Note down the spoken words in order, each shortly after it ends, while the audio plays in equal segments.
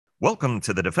Welcome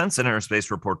to the Defense and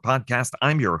Aerospace Report podcast.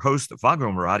 I'm your host,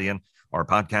 Vago Muradian. Our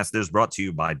podcast is brought to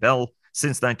you by Bell.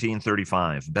 Since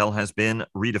 1935, Bell has been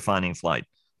redefining flight.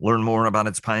 Learn more about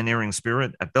its pioneering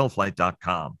spirit at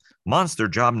bellflight.com. Monster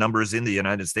job numbers in the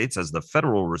United States as the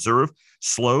Federal Reserve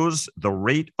slows the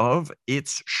rate of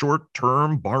its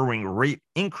short-term borrowing rate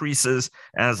increases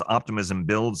as optimism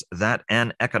builds that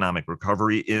an economic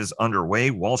recovery is underway.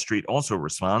 Wall Street also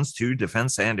responds to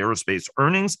defense and aerospace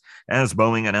earnings as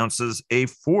Boeing announces a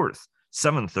fourth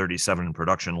 737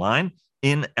 production line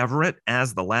in Everett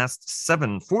as the last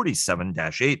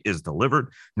 747-8 is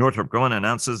delivered. Northrop Grumman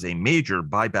announces a major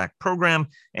buyback program,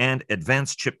 and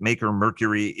advanced chip maker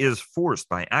Mercury is forced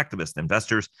by activist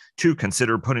investors to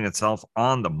consider putting itself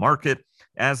on the market.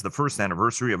 As the first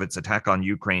anniversary of its attack on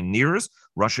Ukraine nears,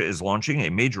 Russia is launching a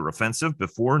major offensive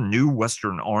before new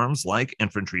Western arms like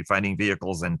infantry fighting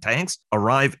vehicles and tanks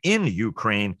arrive in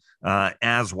Ukraine,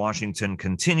 as Washington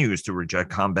continues to reject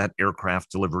combat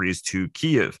aircraft deliveries to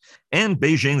Kyiv. And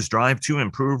Beijing's drive to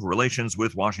improve relations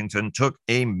with Washington took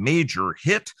a major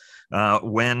hit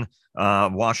when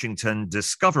Washington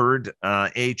discovered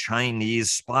a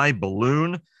Chinese spy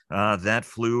balloon that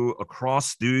flew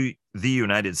across the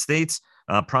United States,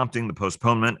 prompting the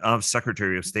postponement of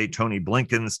Secretary of State Tony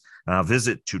Blinken's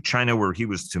visit to China, where he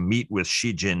was to meet with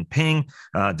Xi Jinping,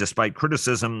 despite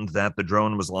criticism that the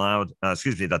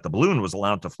balloon was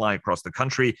allowed to fly across the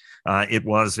country. It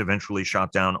was eventually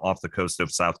shot down off the coast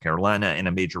of South Carolina, and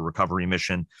a major recovery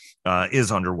mission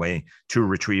is underway to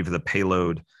retrieve the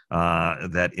payload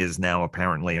that is now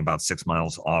apparently about 6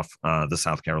 miles off the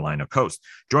South Carolina coast.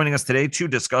 Joining us today to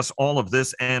discuss all of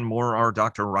this and more are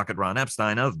Dr. Rocket Ron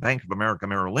Epstein of Bank of America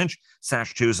Merrill Lynch,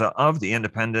 Sash Tusa of the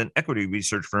independent equity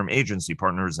research firm Agency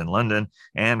Partners in London,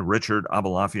 and Richard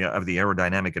Abulafia of the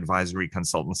Aerodynamic Advisory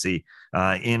Consultancy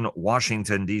in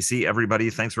Washington, D.C. Everybody,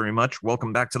 thanks very much.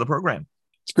 Welcome back to the program.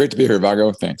 It's great to be here,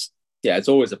 Vago. Thanks. Yeah, it's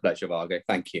always a pleasure, Vago.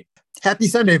 Thank you. Happy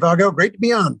Sunday, Vago. Great to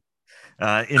be on.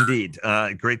 Indeed.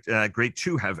 Great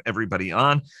to have everybody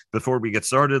on. Before we get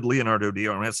started, Leonardo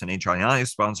DRS and HII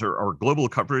sponsor our global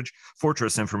coverage.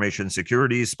 Fortress Information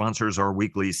Security sponsors our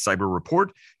weekly cyber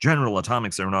report. General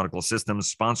Atomics Aeronautical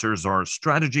Systems sponsors our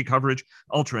strategy coverage.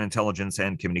 Ultra Intelligence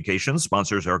and Communications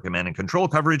sponsors our command and control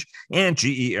coverage. And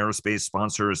GE Aerospace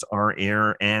sponsors our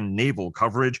air and naval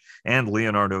coverage. And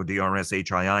Leonardo DRS,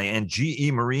 HII, and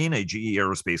GE Marine, a GE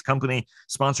Aerospace company,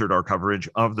 sponsored our coverage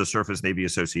of the Surface Navy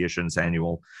Association's annual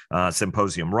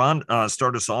symposium. Ron,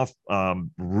 start us off.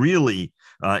 Really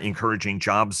encouraging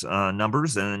jobs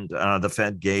numbers, and the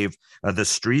Fed gave the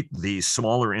street the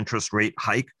smaller interest rate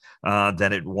hike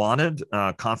that it wanted.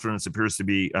 Confidence appears to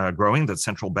be growing that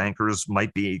central bankers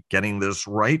might be getting this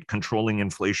right, controlling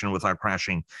inflation without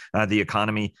crashing the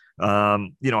economy. How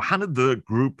did the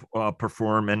group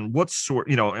perform, and what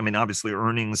sort, obviously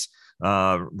earnings,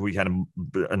 we had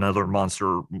another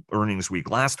monster earnings week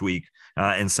last week,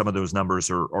 and some of those numbers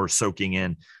are soaking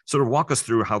in. Sort of walk us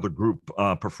through how the group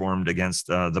performed against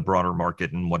the broader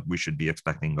market and what we should be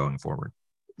expecting going forward.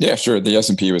 Yeah, sure. The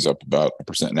S&P was up about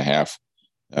 1.5%.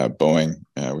 Boeing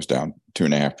was down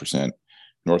 2.5%.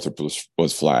 Northrop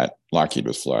was flat. Lockheed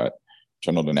was flat.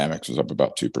 General Dynamics was up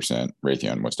about 2%.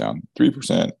 Raytheon was down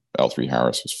 3%.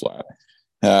 L3Harris was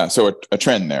flat. So a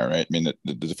trend there, right? I mean,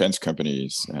 the defense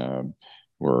companies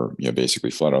were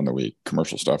basically flat on the week.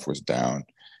 Commercial stuff was down.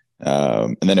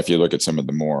 And then if you look at some of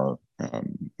the more,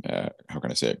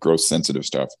 growth sensitive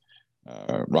stuff,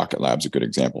 Rocket Lab's a good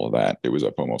example of that. It was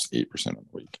up almost 8% on the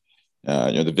week.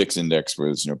 The VIX index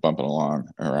was bumping along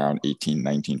around 18,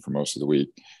 19 for most of the week.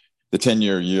 The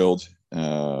 10-year yield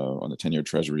on the 10-year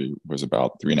Treasury was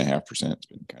about 3.5%. It's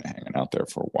been kind of hanging out there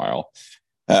for a while.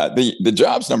 The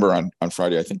jobs number on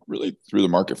Friday, I think, really threw the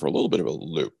market for a little bit of a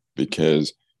loop,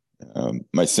 because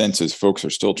my sense is folks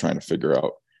are still trying to figure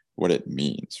out what it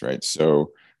means, right?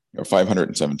 So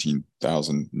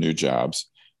 517,000 new jobs,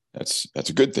 that's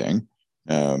a good thing.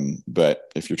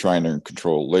 But if you're trying to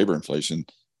control labor inflation,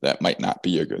 that might not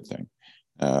be a good thing.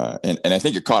 And I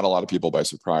think it caught a lot of people by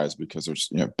surprise, because there's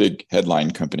big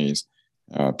headline companies,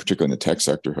 particularly in the tech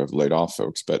sector, have laid off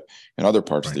folks. But in other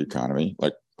parts of the economy,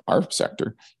 like our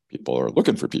sector, people are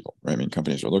looking for people, right? I mean,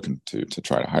 companies are looking to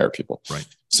try to hire people. Right.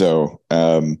 So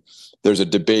there's a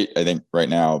debate, I think, right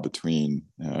now between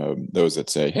those that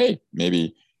say, hey,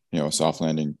 maybe a soft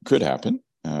landing could happen,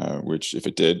 which if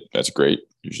it did, that's great.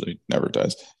 Usually never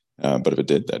does. But if it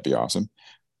did, that'd be awesome.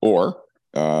 Or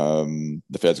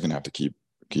the Fed's going to have to keep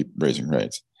raising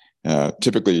rates.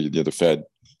 Typically, the Fed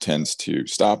tends to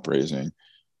stop raising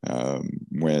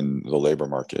when the labor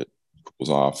market cools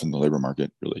off, and the labor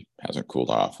market really hasn't cooled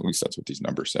off. At least that's what these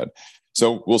numbers said.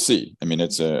 So we'll see. I mean, I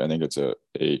think it's a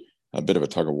a bit of a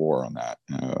tug of war on that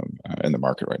in the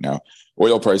market right now.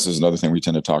 Oil prices, another thing we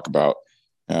tend to talk about.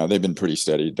 They've been pretty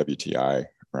steady. WTI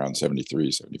around $73,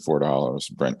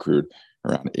 $74. Brent crude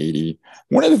around 80.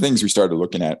 One of the things we started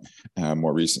looking at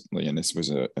more recently, and this was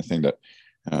a thing that,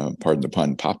 pardon the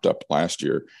pun, popped up last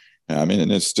year, and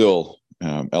it's still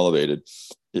elevated.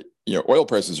 Oil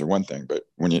prices are one thing, but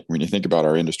when you think about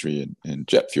our industry and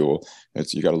jet fuel,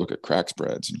 you got to look at crack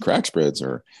spreads, and crack spreads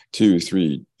are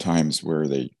 2-3 times where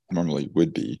they normally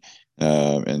would be,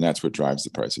 and that's what drives the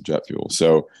price of jet fuel.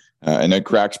 So, and then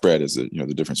crack spread is the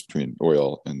difference between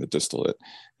oil and the distillate.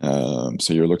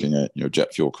 So you're looking at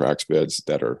jet fuel crack spreads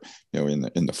that are in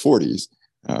the 40s,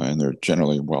 and they're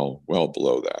generally well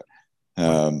below that.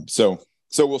 So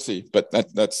we'll see, but I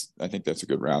think that's a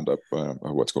good roundup of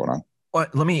what's going on. Well,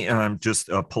 let me just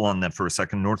pull on that for a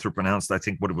second. Northrop announced, I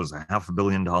think, what it was, a $500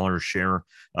 million share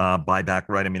buyback,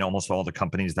 right? I mean, almost all the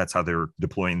companies, that's how they're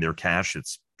deploying their cash.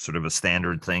 It's sort of a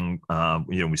standard thing.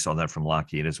 We saw that from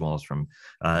Lockheed as well as from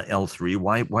L3.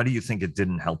 Why do you think it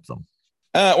didn't help them?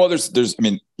 Well, it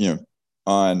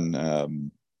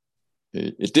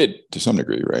did to some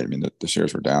degree, right? I mean, the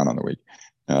shares were down on the week.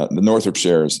 The Northrop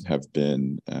shares have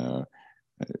been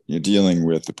dealing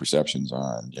with the perceptions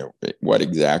on what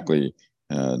exactly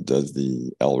does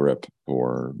the LRIP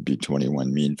or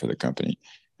B-21 mean for the company.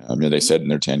 They said in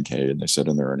their 10K and they said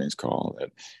in their earnings call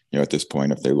that at this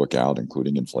point, if they look out,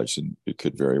 including inflation, it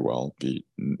could very well be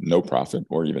no profit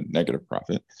or even negative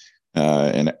profit.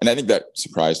 And I think that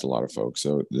surprised a lot of folks.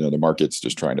 So the market's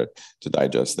just trying to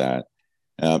digest that.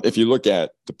 If you look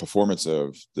at the performance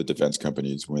of the defense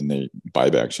companies when they buy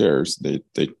back shares, they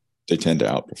tend to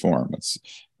outperform. That's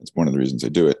one of the reasons they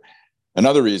do it.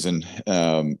 Another reason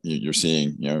you're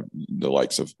seeing the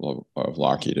likes of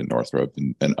Lockheed and Northrop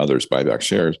and others buy back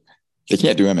shares. They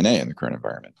can't do M&A in the current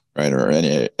environment, right? Or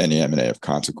any M&A of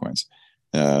consequence.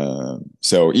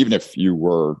 So even if you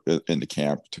were in the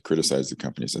camp to criticize the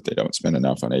companies that they don't spend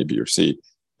enough on A, B, or C,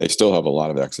 they still have a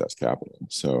lot of excess capital.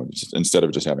 So instead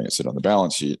of just having it sit on the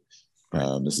balance sheet,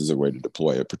 this is a way to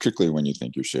deploy it, particularly when you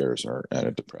think your shares are at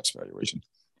a depressed valuation.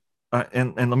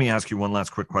 And let me ask you one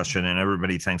last quick question, and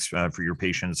everybody, thanks for your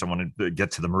patience. I want to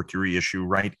get to the Mercury issue,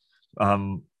 right?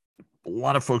 A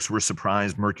lot of folks were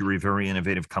surprised. Mercury, very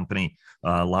innovative company,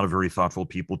 a lot of very thoughtful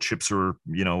people. Chips are,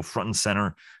 front and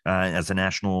center as a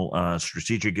national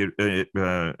strategic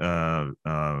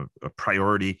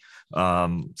priority,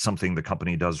 something the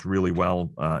company does really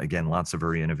well. Again, lots of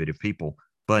very innovative people.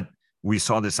 But we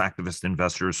saw this activist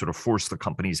investor sort of force the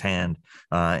company's hand,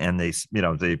 and they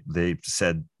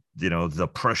said, the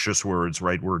precious words,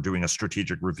 right? We're doing a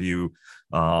strategic review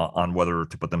on whether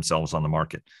to put themselves on the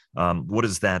market. What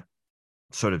does that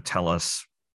sort of tell us?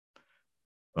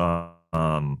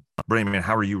 Brandon,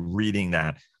 how are you reading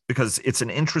that? Because it's an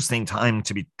interesting time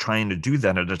to be trying to do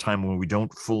that at a time when we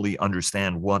don't fully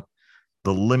understand what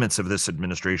the limits of this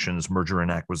administration's merger and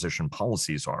acquisition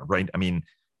policies are, right? I mean,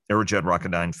 Aerojet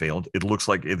Rocketdyne failed. It looks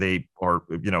like they are,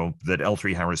 that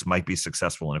L3Harris might be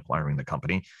successful in acquiring the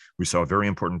company. We saw a very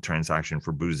important transaction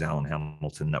for Booz Allen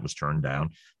Hamilton that was turned down,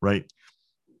 right?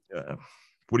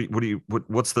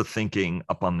 What's the thinking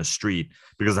up on the street?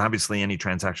 Because obviously any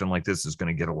transaction like this is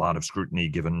going to get a lot of scrutiny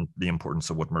given the importance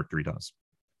of what Mercury does.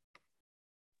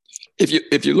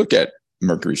 If you look at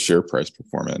Mercury's share price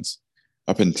performance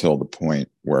up until the point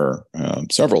where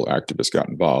several activists got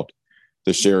involved,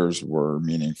 the shares were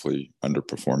meaningfully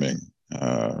underperforming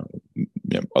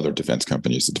other defense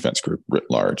companies, the defense group writ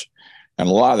large. And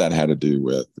a lot of that had to do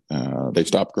with they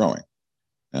stopped growing.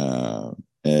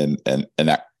 And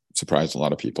that surprised a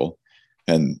lot of people.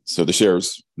 And so the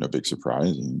shares, no big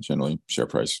surprise. And generally, share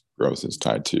price growth is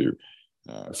tied to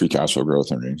free cash flow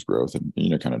growth, earnings growth. And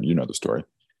the story.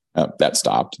 That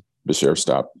stopped. The shares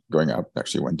stopped going up,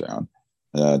 actually went down.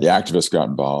 The activists got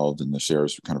involved and the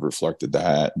shares kind of reflected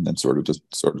that and then sort of just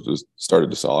started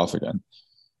to sell off again.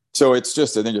 So I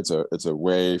think it's a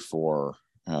way for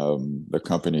the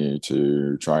company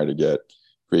to try to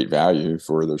create value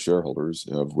for their shareholders,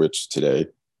 of which today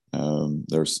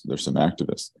there's some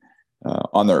activists.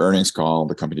 On their earnings call,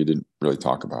 the company didn't really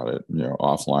talk about it.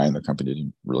 Offline, the company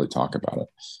didn't really talk about it.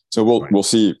 So we'll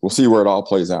see where it all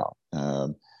plays out.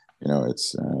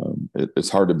 It's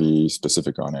hard to be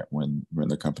specific on it when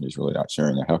the company's really not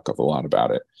sharing a heck of a lot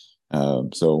about it.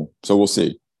 So we'll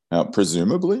see.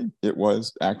 Presumably, it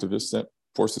was activists that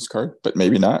forced this card, but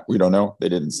maybe not. We don't know. They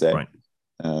didn't say. Right.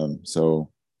 So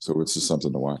it's just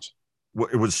something to watch.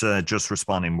 it was just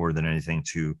responding more than anything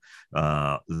to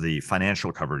the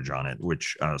financial coverage on it,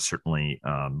 which certainly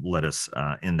led us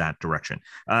in that direction.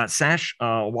 Sash,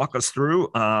 walk us through.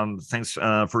 Thanks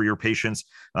for your patience.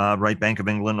 Right, Bank of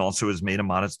England also has made a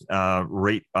modest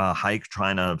rate hike,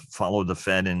 trying to follow the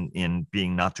Fed in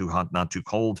being not too hot, not too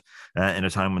cold, in a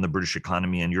time when the British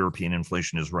economy and European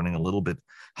inflation is running a little bit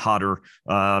hotter.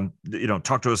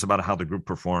 Talk to us about how the group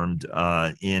performed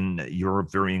in Europe.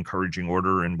 Very encouraging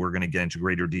order, and we're going to get into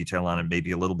greater detail on it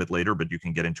maybe a little bit later, but you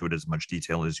can get into it as much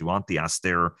detail as you want. The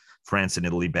Aster, France and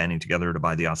Italy banding together to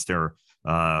buy the Aster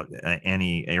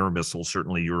anti-air missile,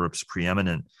 certainly Europe's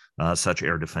preeminent such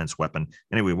air defense weapon.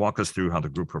 Anyway, walk us through how the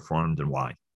group performed and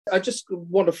why. I just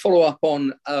want to follow up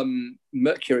on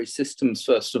Mercury Systems,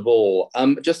 first of all.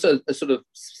 Just a sort of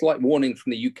slight warning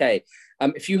from the UK.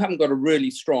 If you haven't got a really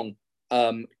strong,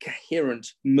 coherent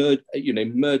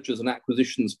mergers and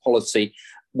acquisitions policy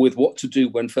with what to do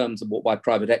when firms are bought by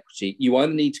private equity, you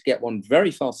either need to get one very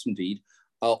fast indeed,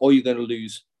 or you're going to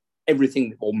lose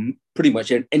everything or pretty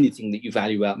much anything that you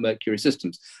value about Mercury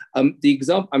Systems.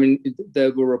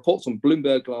 There were reports on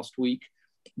Bloomberg last week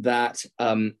that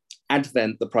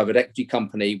Advent, the private equity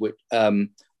company,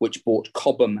 which bought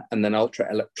Cobham and then Ultra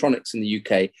Electronics in the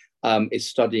UK, is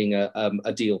studying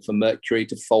a deal for Mercury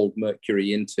to fold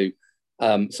Mercury into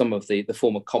some of the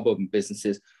former Cobham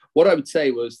businesses. What I would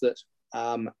say was that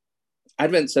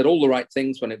Advent said all the right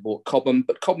things when it bought Cobham,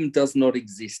 but Cobham does not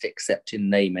exist except in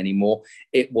name anymore.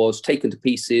 It was taken to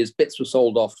pieces, bits were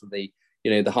sold off to the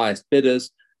highest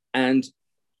bidders, and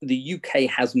the UK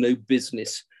has no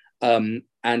business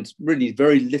and really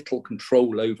very little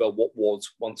control over what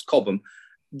was once Cobham.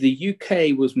 The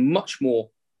UK was much more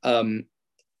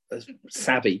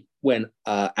savvy when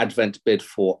Advent bid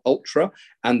for Ultra,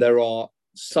 and there are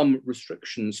some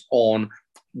restrictions on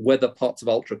whether parts of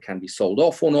Ultra can be sold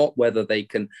off or not, whether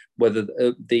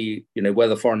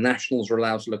foreign nationals are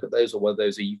allowed to look at those, or whether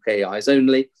those are UK eyes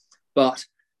only. But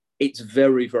it's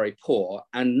very, very poor.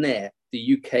 And there,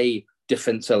 the UK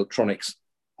defence electronics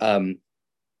and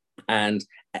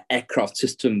aircraft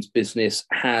systems business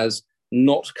has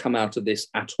not come out of this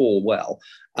at all well,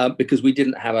 because we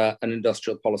didn't have an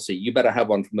industrial policy. You better have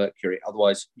one for Mercury,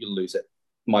 otherwise you'll lose it.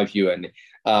 My view only.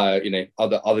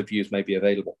 Other views may be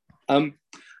available.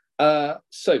 What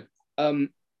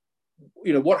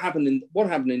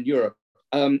happened in Europe?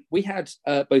 We had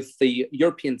both the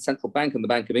European Central Bank and the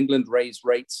Bank of England raise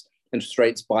interest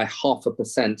rates by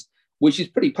 0.5%, which is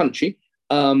pretty punchy.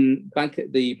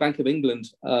 The Bank of England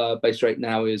base rate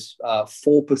now is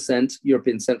 4%,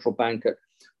 European Central Bank at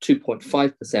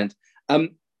 2.5%.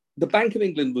 The Bank of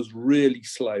England was really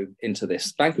slow into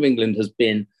this. Bank of England has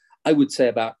been, I would say,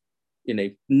 about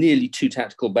nearly 2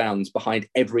 tactical bounds behind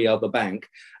every other bank,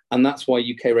 and that's why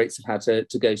UK rates have had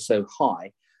to go so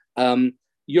high.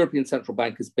 European Central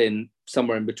Bank has been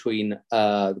somewhere in between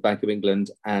the Bank of England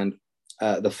and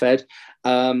the Fed.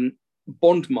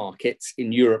 Bond markets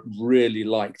in Europe really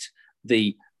liked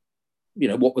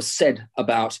what was said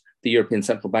about the European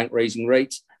Central Bank raising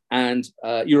rates, and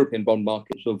European bond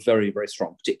markets were very, very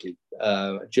strong, particularly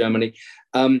Germany.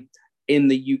 In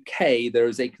the UK, there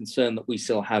is a concern that we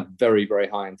still have very, very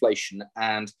high inflation,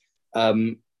 and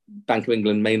Bank of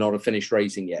England may not have finished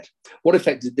raising yet. What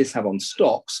effect did this have on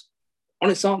stocks?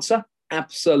 Honest answer,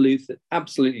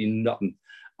 absolutely none.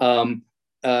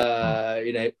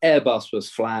 Airbus was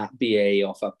flat, BA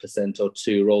off 1% or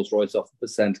 2%, Rolls-Royce off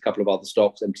 1%, a couple of other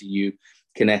stocks, MTU,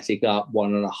 Kinetic up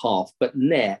 1.5%, but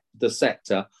net, the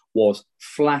sector was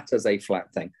flat as a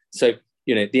flat thing. So,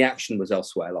 the action was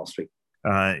elsewhere last week.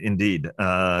 Indeed.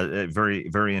 Very,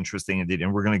 very interesting indeed.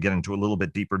 And we're going to get into a little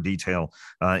bit deeper detail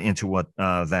into what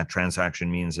that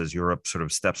transaction means as Europe sort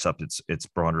of steps up its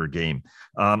broader game.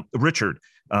 Richard,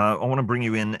 I want to bring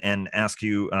you in and ask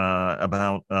you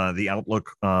about the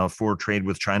outlook for trade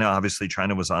with China. Obviously,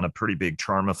 China was on a pretty big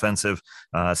charm offensive.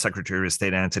 Secretary of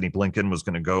State Antony Blinken was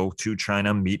going to go to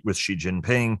China, meet with Xi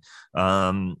Jinping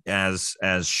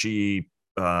as she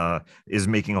is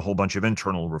making a whole bunch of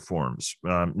internal reforms,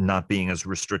 not being as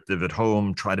restrictive at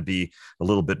home, try to be a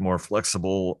little bit more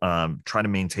flexible, try to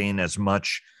maintain as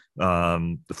much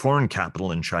the foreign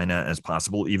capital in China as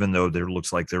possible, even though there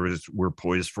looks like we're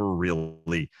poised for a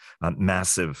really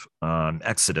massive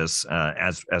exodus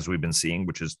as we've been seeing,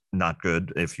 which is not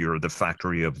good if you're the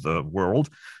factory of the world.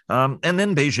 And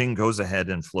then Beijing goes ahead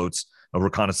and floats a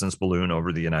reconnaissance balloon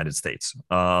over the United States.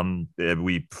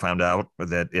 We found out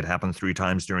that it happened 3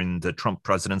 times during the Trump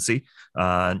presidency.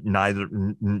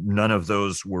 None of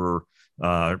those were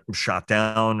shot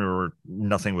down or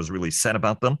nothing was really said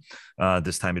about them.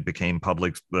 This time it became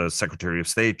public. The Secretary of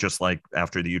State, just like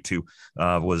after the U-2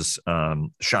 was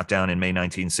shot down in May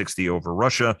 1960 over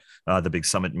Russia, the big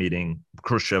summit meeting,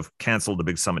 Khrushchev canceled the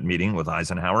big summit meeting with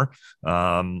Eisenhower.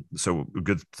 So a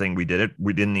good thing we did it.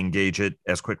 We didn't engage it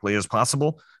as quickly as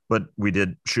possible, but we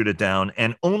did shoot it down.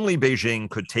 And only Beijing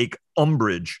could take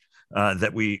umbrage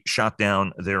that we shot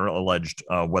down their alleged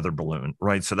weather balloon,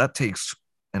 right? So that takes,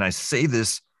 and I say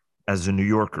this as a New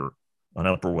Yorker, an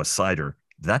Upper West Sider,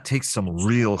 that takes some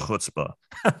real chutzpah.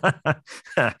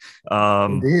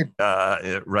 Indeed.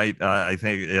 Right. I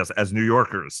think yes, as New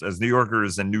Yorkers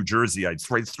and New Jerseyites,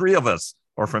 right? Three of us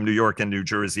are from New York and New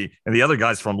Jersey, and the other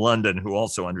guy's from London who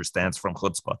also understands from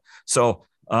chutzpah. So,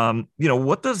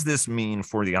 what does this mean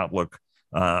for the outlook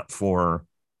for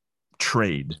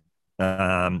trade?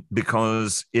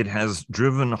 Because it has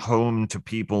driven home to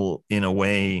people in a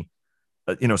way,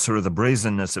 sort of the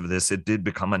brazenness of this. It did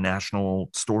become a national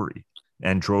story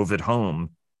and drove it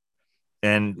home.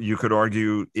 And you could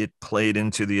argue it played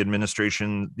into the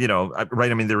administration,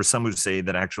 right? I mean, there are some who say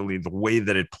that actually the way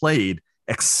that it played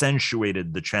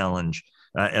accentuated the challenge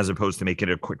as opposed to make it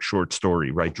a quick, short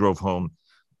story, right? Drove home,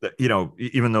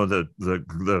 even though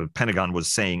the Pentagon was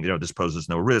saying, this poses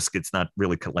no risk, it's not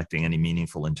really collecting any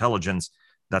meaningful intelligence.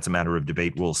 That's a matter of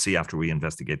debate. We'll see after we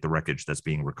investigate the wreckage that's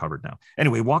being recovered now.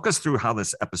 Anyway, walk us through how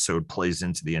this episode plays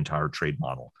into the entire trade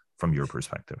model from your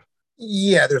perspective.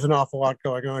 Yeah, there's an awful lot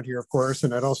going on here, of course.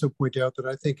 And I'd also point out that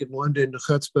I think in London,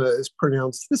 chutzpah is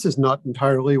pronounced, this is not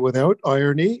entirely without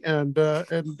irony and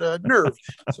nerve,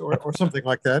 or something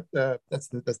like that. That's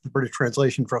the British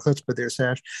translation for chutzpah there,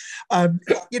 Sash. We're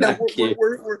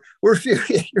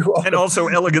and also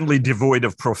elegantly devoid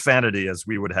of profanity, as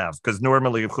we would have, because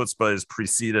normally chutzpah is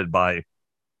preceded by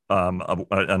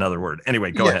another word.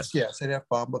 Anyway, go ahead. Yes, an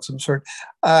F-bomb of some sort.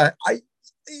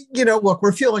 Look,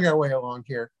 we're feeling our way along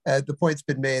here. The point's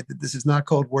been made that this is not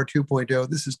Cold War 2.0.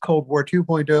 This is Cold War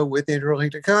 2.0 with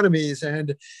interlinked economies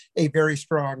and a very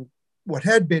strong, what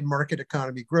had been market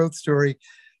economy growth story,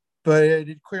 but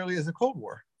it clearly is a Cold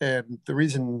War. And the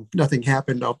reason nothing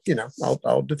happened, I'll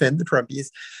defend the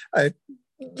Trumpies.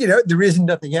 The reason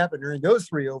nothing happened during those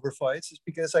three overfights is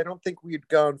because I don't think we'd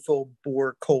gone full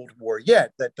bore Cold War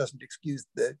yet. That doesn't excuse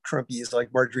the Trumpies like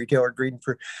Marjorie Taylor Greene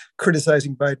for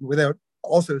criticizing Biden without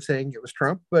also saying it was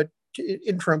Trump, but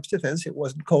in Trump's defense, it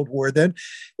wasn't Cold War then.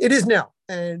 It is now,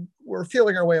 and we're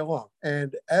feeling our way along.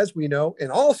 And as we know, in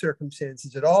all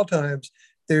circumstances, at all times,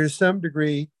 there's some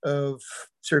degree of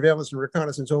surveillance and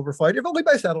reconnaissance overflight, if only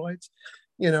by satellites,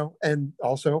 and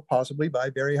also possibly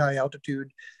by very high altitude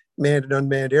manned and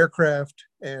unmanned aircraft,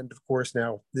 and of course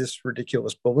now this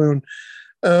ridiculous balloon.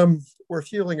 We're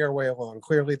feeling our way along.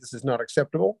 Clearly, this is not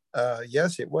acceptable.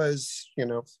 Yes, it was,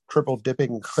 triple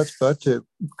dipping chutzpah to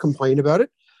complain about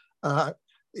it.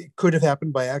 It could have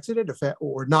happened by accident,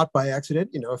 or not by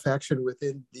accident. A faction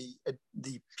within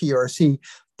the PRC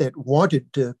that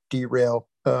wanted to derail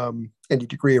any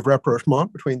degree of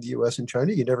rapprochement between the U.S. and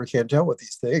China. You never can tell with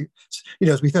these things.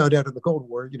 As we found out in the Cold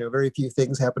War, very few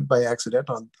things happened by accident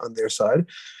on their side.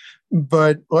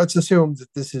 But let's assume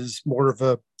that this is more of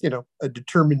a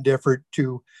determined effort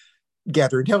to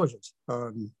gather intelligence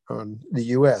on the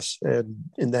U.S. And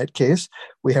in that case,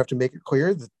 we have to make it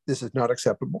clear that this is not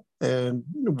acceptable. And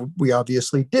we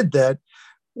obviously did that.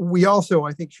 We also,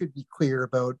 I think, should be clear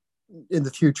about in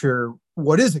the future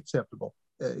what is acceptable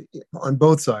on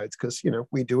both sides, because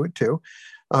we do it too.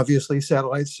 Obviously,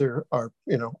 satellites are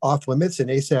off limits,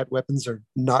 and ASAT weapons are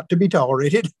not to be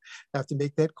tolerated. Have to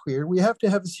make that clear. We have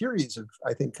to have a series of,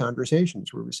 I think,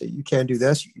 conversations where we say you can do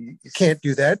this, you can't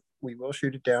do that. We will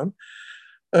shoot it down.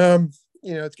 It's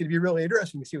going to be really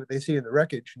interesting to see what they see in the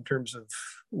wreckage in terms of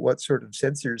what sort of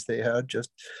sensors they had,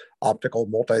 just optical,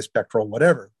 multispectral,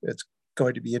 whatever. It's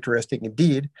going to be interesting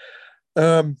indeed.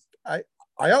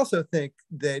 I also think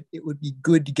that it would be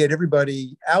good to get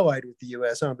everybody allied with the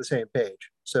U.S. on the same page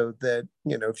so that,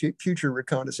 future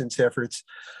reconnaissance efforts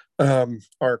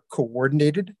are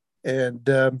coordinated and,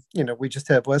 we just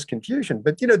have less confusion.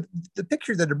 But, the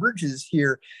picture that emerges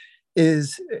here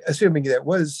is, assuming that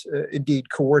was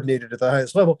indeed coordinated at the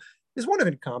highest level, is one of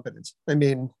incompetence. I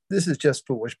mean, this is just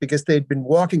foolish because they'd been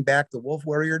walking back the wolf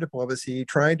warrior diplomacy,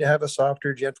 trying to have a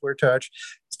softer, gentler touch,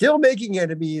 still making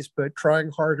enemies, but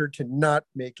trying harder to not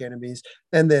make enemies.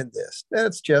 And then this,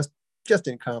 that's just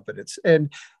incompetence.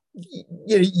 And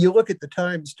you look at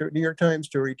the New York Times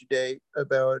story today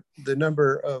about the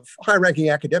number of high-ranking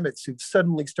academics who've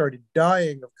suddenly started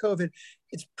dying of COVID.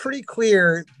 It's pretty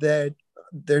clear that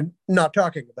they're not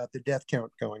talking about the death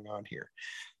count going on here.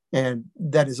 And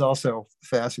that is also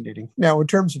fascinating. Now, in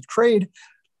terms of trade,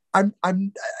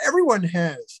 I'm everyone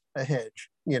has a hedge,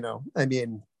 you know. I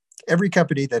mean, every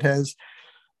company that has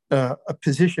a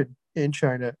position in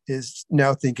China is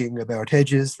now thinking about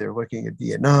hedges. They're looking at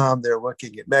Vietnam, they're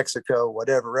looking at Mexico,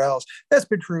 whatever else. That's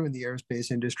been true in the aerospace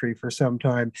industry for some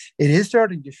time. It is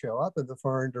starting to show up in the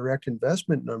foreign direct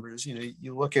investment numbers. You know,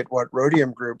 you look at what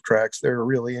Rhodium Group tracks, they're a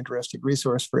really interesting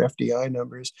resource for FDI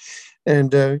numbers.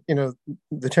 And, you know,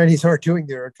 the Chinese aren't doing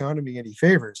their economy any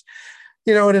favors.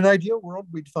 You know, in an ideal world,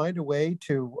 we'd find a way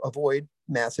to avoid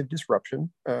massive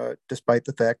disruption, despite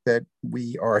the fact that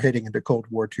we are heading into Cold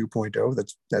War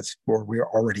 2.0. That's where we're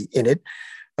already in it.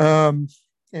 And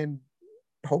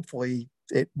hopefully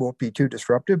it won't be too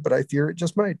disruptive, but I fear it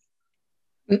just might.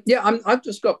 Yeah, I've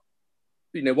just got,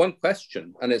 you know, one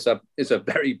question, and it's a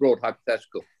very broad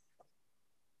hypothetical.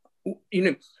 You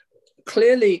know,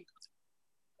 clearly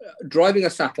driving a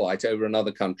satellite over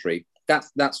another country,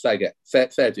 that's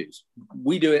fair dues.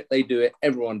 We do it, they do it,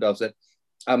 everyone does it.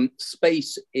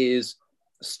 Space is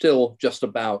still just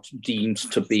about deemed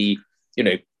to be, you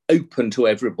know, open to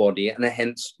everybody, and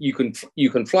hence you can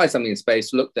fly something in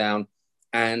space, look down,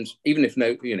 and even if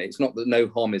no, you know, it's not that no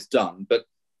harm is done, but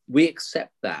we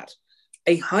accept that.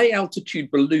 A high altitude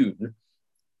balloon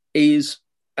is,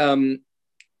 you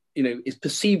know, is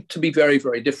perceived to be very,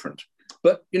 very different.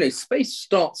 But, you know, space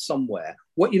starts somewhere.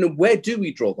 What, you know, where do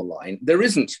we draw the line? There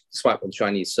isn't, despite what the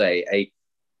Chinese say, a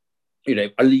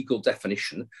legal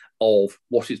definition of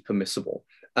what is permissible.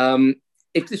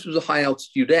 If this was a high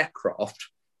altitude aircraft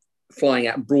flying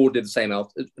at broadly the same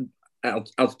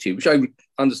altitude, which I would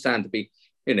understand to be,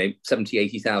 you know, 70,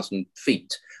 80,000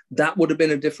 feet, that would have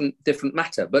been a different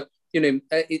matter. But, you know,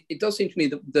 it does seem to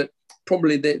me that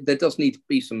probably there does need to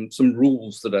be some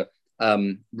rules that are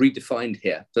redefined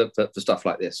here for stuff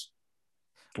like this.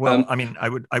 Well, I mean, I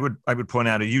would point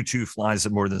out a U-2 flies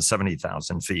at more than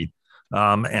 70,000 feet.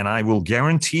 And I will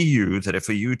guarantee you that if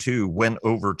a U-2 went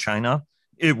over China,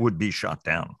 it would be shot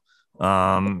down.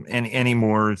 Any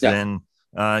more than,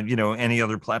 you know, any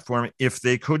other platform if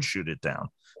they could shoot it down.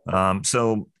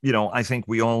 So, you know, I think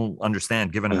we all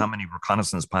understand, given how many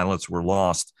reconnaissance pilots were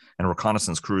lost and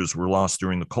reconnaissance crews were lost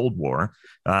during the Cold War,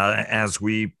 as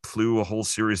we flew a whole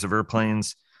series of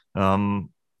airplanes,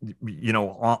 you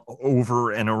know,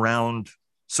 over and around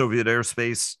Soviet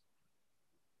airspace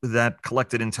that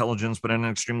collected intelligence, but at an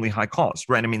extremely high cost,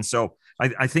 right? I mean, so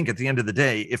I think at the end of the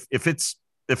day, if it's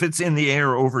in the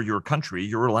air over your country,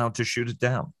 you're allowed to shoot it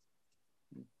down,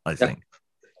 I think,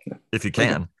 if you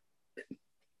can.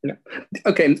 Yeah.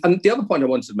 Okay, and the other point I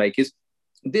wanted to make is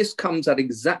this comes at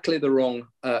exactly the wrong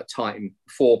time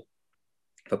for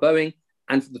Boeing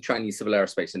and for the Chinese civil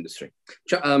aerospace industry.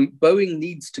 Boeing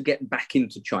needs to get back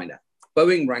into China.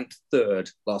 Boeing ranked third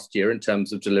last year in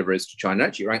terms of deliveries to China,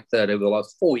 actually ranked third over the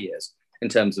last 4 years in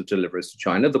terms of deliveries to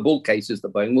China. The bull case is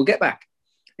that Boeing will get back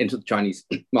into the Chinese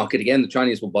market again. The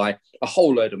Chinese will buy a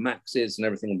whole load of Maxes and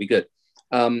everything will be good.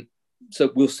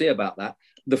 So we'll see about that.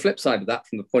 The flip side of that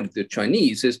from the point of the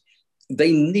Chinese is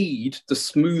they need the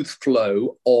smooth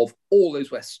flow of all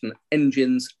those Western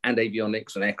engines and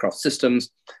avionics and aircraft systems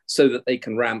so that they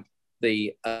can ramp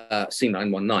the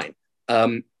C919.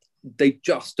 They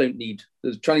just don't need,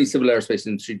 the Chinese civil aerospace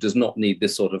industry does not need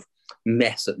this sort of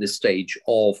mess at this stage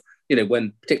of, you know,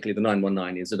 when particularly the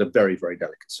 919 is at a very, very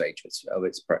delicate stage of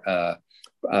its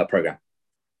program.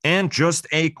 And just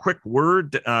a quick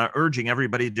word urging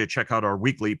everybody to check out our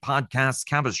weekly podcast,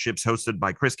 Cavas Ships, hosted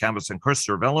by Chris Cavas and Chris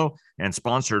Cervello, and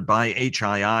sponsored by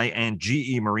HII and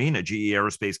GE Marine, a GE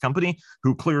aerospace company,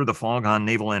 who clear the fog on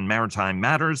naval and maritime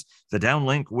matters. The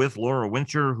Downlink with Laura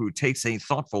Winter, who takes a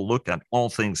thoughtful look at all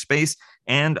things space,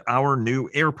 and our new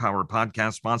Air Power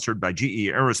podcast, sponsored by GE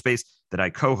Aerospace, that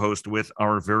I co-host with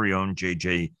our very own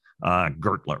JJ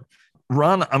Gertler.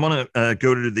 Ron, I want to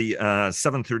go to the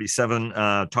 737,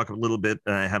 talk a little bit,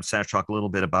 have Sash talk a little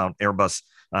bit about Airbus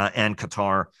and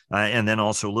Qatar, and then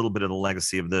also a little bit of the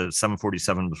legacy of the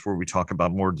 747 before we talk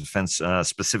about more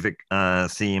defense-specific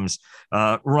themes.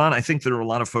 Ron, I think there are a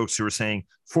lot of folks who are saying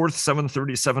fourth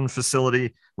 737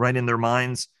 facility right in their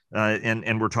minds.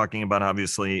 And we're talking about,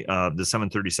 obviously, the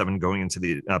 737 going into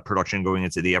the production, going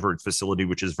into the Everett facility,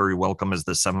 which is very welcome as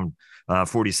the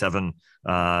 747-8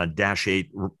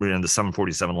 and the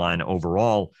 747 line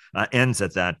overall ends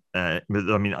at that. I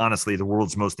mean, honestly, the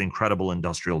world's most incredible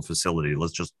industrial facility.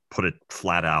 Let's just put it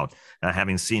flat out.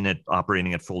 Having seen it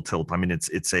operating at full tilt, I mean,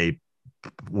 it's a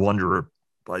wonder.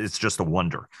 It's just a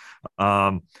wonder.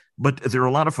 But there are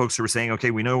a lot of folks who are saying,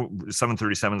 okay, we know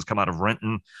 737s come out of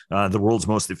Renton, the world's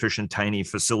most efficient tiny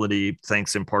facility,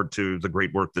 thanks in part to the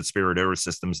great work that Spirit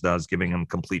AeroSystems does, giving them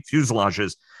complete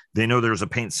fuselages. They know there's a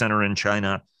paint center in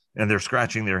China. and they're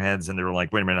scratching their heads and they're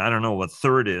like, wait a minute, I don't know what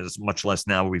third is, much less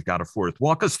now we've got a fourth.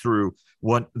 Walk us through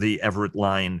what the Everett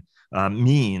line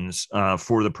means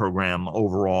for the program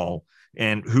overall,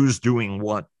 and who's doing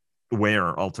what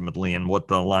where ultimately, and what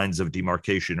the lines of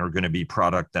demarcation are going to be,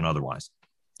 product and otherwise.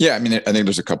 Yeah, I mean, I think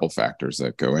there's a couple of factors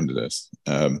that go into this.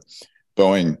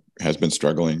 Boeing has been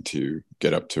struggling to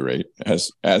get up to rate,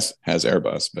 as has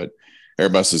Airbus, but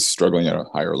Airbus is struggling at a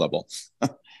higher level.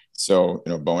 So,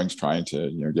 Boeing's trying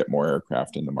to, get more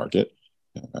aircraft in the market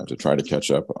to try to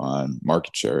catch up on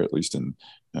market share, at least in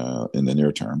the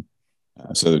near term.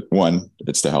 So one,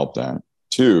 it's to help that.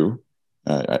 Two,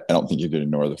 I don't think you can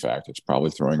ignore the fact it's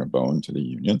probably throwing a bone to the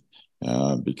union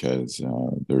because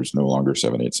there's no longer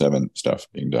 787 stuff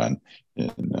being done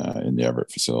in the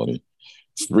Everett facility.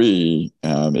 Three,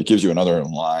 it gives you another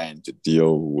line to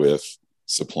deal with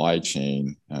supply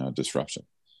chain disruption.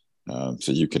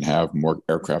 So you can have more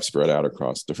aircraft spread out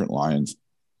across different lines,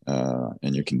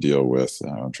 and you can deal with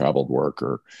traveled work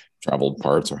or traveled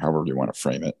parts, or however you want to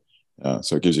frame it.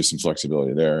 So it gives you some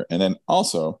flexibility there. And then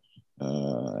also,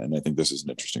 and I think this is an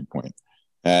interesting point,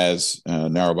 as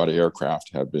narrow-body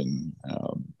aircraft have been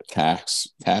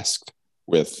tasked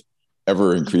with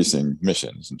ever-increasing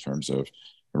missions in terms of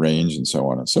range and so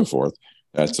on and so forth,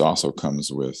 that also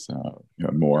comes with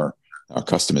more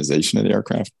customization of the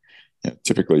aircraft.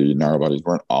 Typically, narrow bodies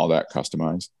weren't all that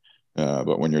customized,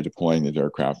 but when you're deploying the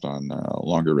aircraft on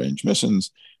longer range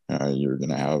missions, you're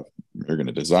going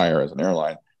to desire as an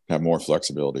airline to have more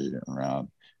flexibility around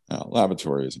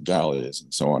lavatories and galleys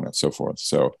and so on and so forth.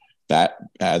 So that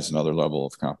adds another level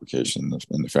of complication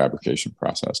in the fabrication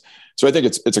process. So I think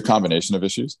it's a combination of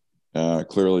issues.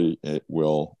 Clearly, it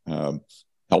will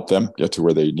help them get to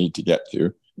where they need to get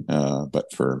to,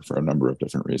 but for a number of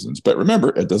different reasons. But remember,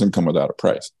 it doesn't come without a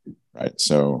price, right?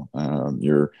 So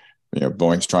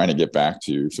Boeing's trying to get back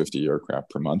to 50 aircraft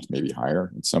per month, maybe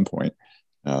higher at some point.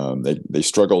 They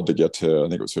struggled to get to, I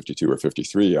think it was 52 or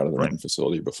 53 out of the Renton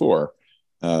facility before.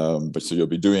 But so you'll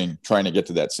be trying to get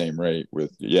to that same rate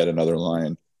with yet another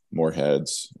line, more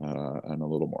heads, and a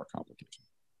little more complication.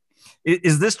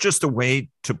 Is this just a way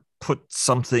to put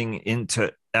something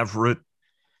into Everett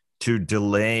to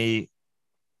delay?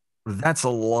 That's a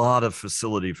lot of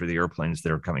facility for the airplanes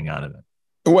that are coming out of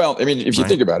it. Well, I mean, if you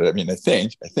think about it, I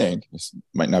think this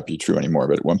might not be true anymore,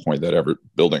 but at one point that Everett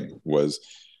building was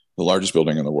the largest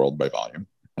building in the world by volume.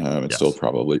 It's still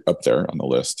probably up there on the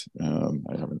list.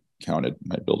 I haven't counted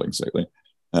my buildings lately,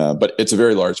 but it's a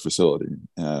very large facility.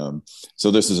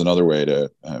 So this is another way to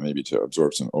maybe to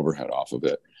absorb some overhead off of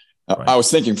it. Right. I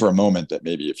was thinking for a moment that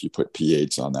maybe if you put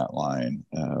P8s on that line,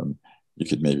 you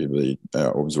could maybe really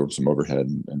absorb some overhead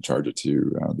and charge it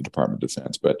to the Department of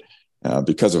Defense. But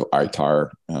because of ITAR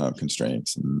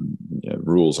constraints and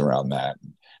rules around that,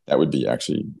 that would be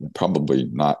actually probably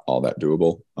not all that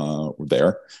doable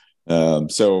there.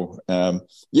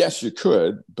 Yes, you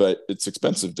could, but it's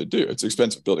expensive to do. It's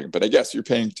expensive building, but I guess you're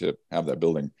paying to have that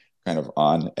building kind of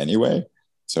on anyway.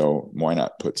 So why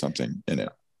not put something in it?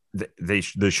 They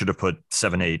should have put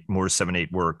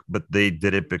 7-8 work, but they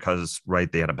did it because, right,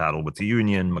 they had a battle with the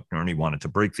union. McNerney wanted to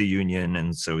break the union,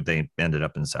 and so they ended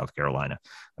up in South Carolina.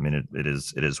 I mean, it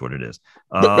is what it is.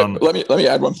 But let me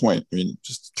add one point. I mean,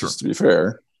 just to be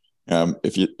fair,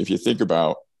 if you think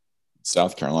about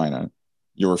South Carolina,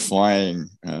 you were flying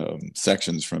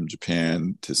sections from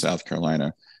Japan to South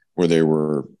Carolina where they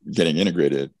were getting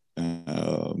integrated.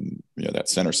 That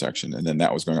center section, and then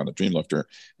that was going on the Dreamlifter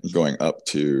and going up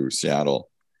to Seattle.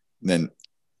 And then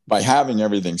by having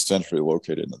everything centrally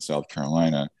located in South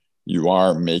Carolina, you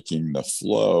are making the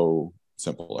flow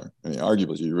simpler. I mean,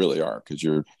 arguably you really are, because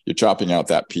you're chopping out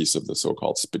that piece of the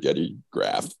so-called spaghetti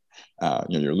graph.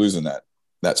 You're losing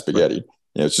that spaghetti.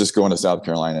 Right. It's just going to South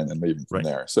Carolina and then leaving from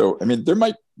there. So, I mean, there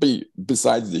might be,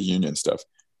 besides the union stuff,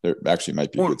 there actually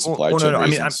might be good supply chain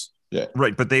reasons. Yeah.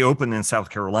 Right. But they opened in South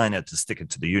Carolina to stick it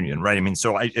to the union. Right. I mean,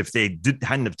 so if they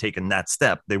hadn't have taken that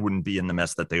step, they wouldn't be in the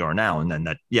mess that they are now. And then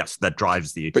that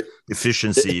drives the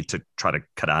efficiency to try to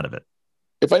cut out of it.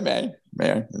 If I may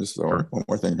I just throw one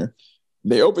more thing here.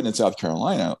 They opened in South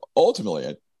Carolina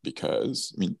ultimately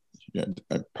because, I mean,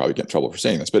 I probably get in trouble for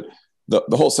saying this, but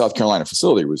the whole South Carolina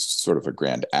facility was sort of a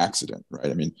grand accident, right?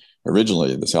 I mean,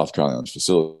 originally the South Carolina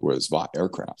facility was Vought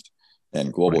Aircraft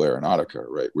and Global Aeronautica,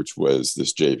 right, which was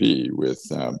this JV with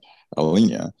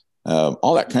Alenia.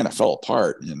 All that kind of fell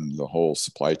apart in the whole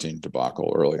supply chain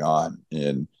debacle early on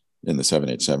in the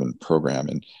 787 program.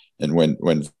 And when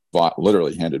Vought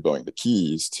literally handed Boeing the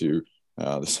keys to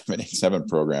the 787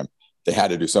 program, they had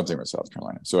to do something with South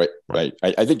Carolina. So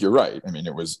I think you're right. I mean,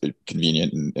 it was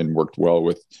convenient and worked well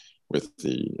with with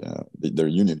their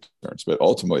union concerns. But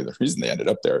ultimately, the reason they ended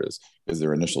up there is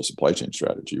their initial supply chain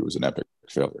strategy was an epic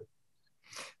failure.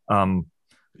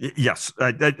 Yes,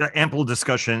 ample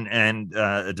discussion and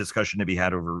a discussion to be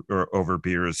had over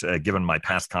beers. Given my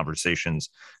past conversations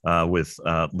with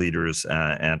leaders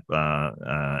at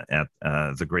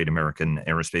the Great American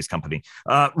Aerospace Company,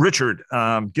 Richard,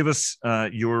 give us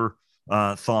your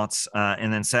thoughts,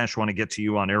 and then Sash, want to get to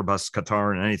you on Airbus,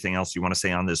 Qatar, and anything else you want to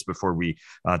say on this before we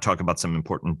talk about some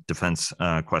important defense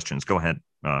questions. Go ahead,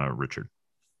 Richard.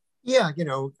 Yeah,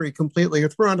 agree completely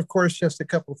with Ron. Of course, just a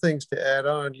couple of things to add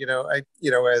on.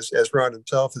 As Ron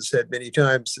himself has said many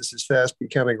times, this is fast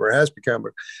becoming, or has become, a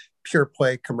pure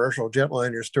play commercial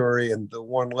jetliner story. And the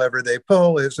one lever they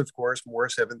pull is, of course, more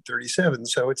 737.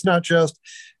 So it's not just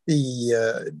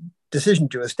the decision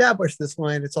to establish this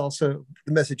line, it's also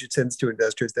the message it sends to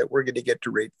investors that we're going to get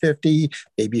to rate 50,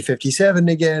 maybe 57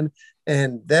 again.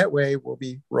 And that way we'll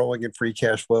be rolling in free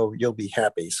cash flow. You'll be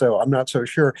happy. So I'm not so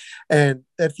sure. And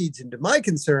that feeds into my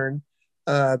concern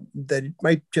that it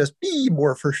might just be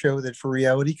more for show than for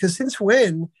reality. Because since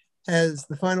when has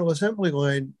the final assembly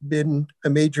line been a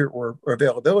major, or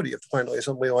availability of the final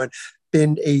assembly line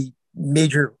been a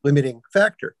major limiting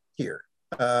factor here?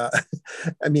 I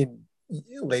mean,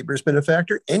 labor's been a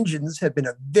factor. Engines have been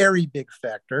a very big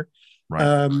factor.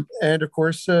 Right. And of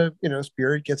course,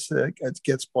 Spirit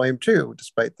gets blamed too,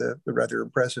 despite the rather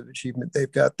impressive achievement they've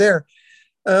got there.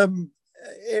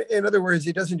 In other words,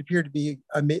 it doesn't appear to be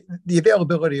the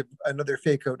availability of another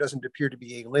FACO doesn't appear to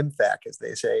be a limfac, as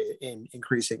they say, in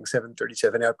increasing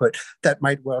 737 output. That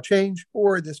might well change,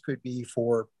 or this could be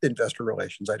for investor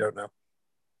relations. I don't know.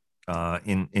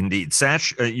 Indeed,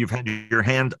 Sash, you've had your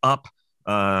hand up.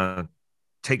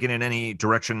 Take it in any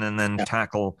direction, and then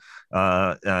tackle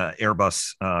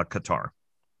Airbus, Qatar.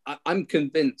 I'm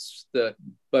convinced that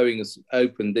Boeing has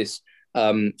opened this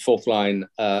fourth line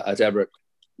at Everett,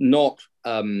 not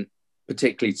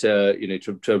particularly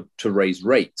to raise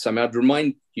rates. I mean, I'd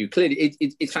remind you clearly,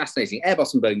 it's fascinating.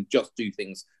 Airbus and Boeing just do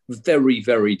things very,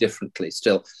 very differently.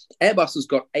 Still, Airbus has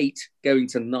got 8 going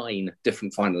to 9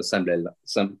 different final assembly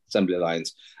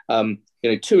lines. 2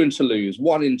 in Toulouse,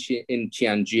 1 in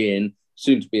Tianjin,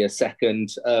 soon to be a second,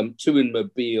 2 in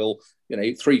Mobile,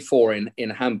 3, 4 in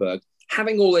Hamburg.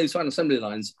 Having all those final assembly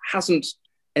lines hasn't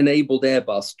enabled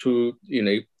Airbus to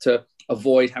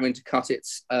avoid having to cut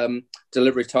its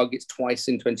delivery targets twice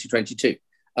in 2022.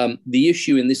 The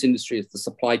issue in this industry is the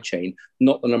supply chain,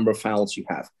 not the number of FALs you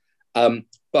have.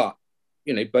 But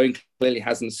Boeing clearly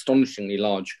has an astonishingly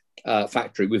large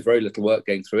factory with very little work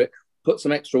going through it. Put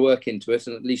some extra work into it,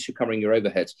 and at least you're covering your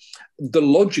overheads. The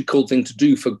logical thing to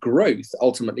do for growth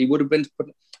ultimately would have been to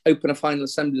open a final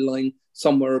assembly line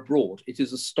somewhere abroad. It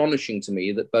is astonishing to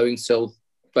me that Boeing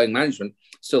management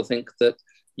still think that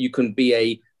you can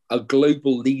be a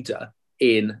global leader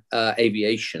in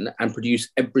aviation and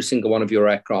produce every single one of your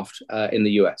aircraft in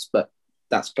the US. But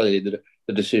that's clearly the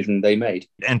decision they made.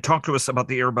 And talk to us about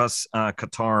the Airbus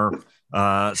Qatar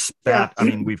spat. I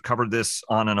mean, we've covered this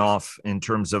on and off in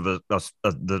terms of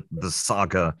the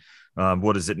saga.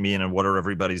 What does it mean, and what are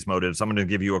everybody's motives? I'm going to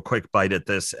give you a quick bite at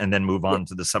this, and then move on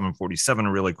to the 747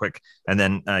 really quick, and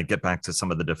then get back to some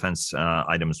of the defense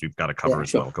items we've got to cover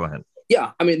as well. Go ahead.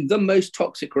 Yeah, I mean, the most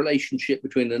toxic relationship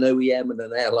between an OEM and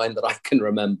an airline that I can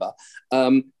remember.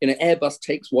 Airbus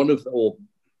takes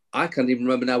I can't even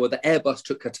remember now whether Airbus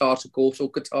took Qatar to court or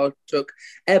Qatar took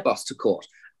Airbus to court.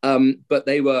 But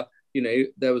they were,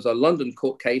 there was a London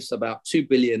court case about $2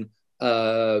 billion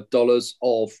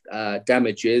of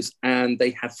damages, and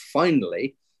they have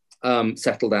finally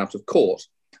settled out of court.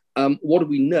 What do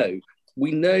we know?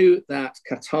 We know that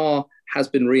Qatar has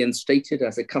been reinstated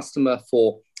as a customer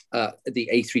for the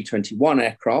A321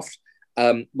 aircraft,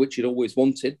 which it always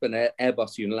wanted, but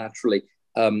Airbus unilaterally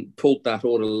pulled that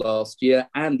order last year,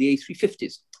 and the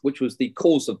A350s, which was the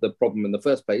cause of the problem in the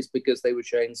first place, because they were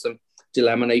showing some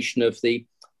delamination of the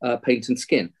paint and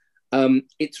skin.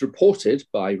 It's reported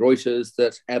by Reuters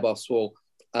that Airbus will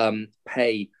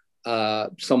pay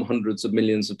some hundreds of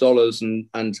millions of dollars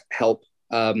and help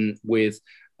with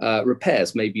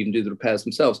repairs, maybe even do the repairs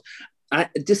themselves.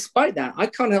 Despite that, I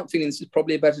can't help thinking this is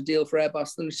probably a better deal for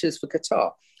Airbus than it is for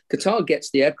Qatar. Qatar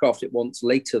gets the aircraft it wants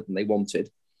later than they wanted.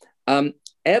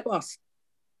 Airbus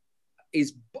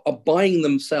are buying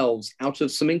themselves out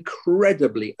of some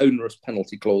incredibly onerous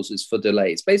penalty clauses for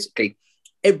delays. Basically,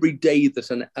 every day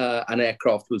that an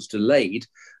aircraft was delayed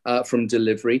from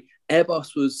delivery,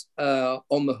 Airbus was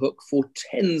on the hook for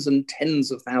tens and tens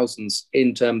of thousands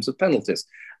in terms of penalties.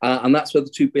 And that's where the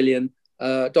 $2 billion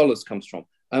comes from.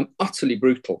 Utterly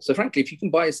brutal. So frankly, if you can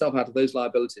buy yourself out of those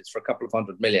liabilities for a couple of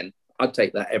 $100 million, I'd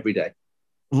take that every day.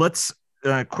 let's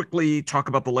quickly talk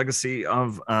about the legacy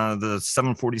of the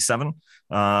 747.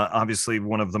 Obviously,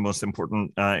 one of the most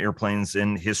important airplanes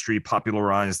in history,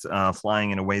 popularized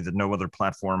flying in a way that no other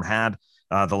platform had.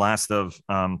 The last of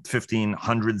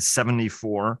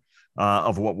 1,574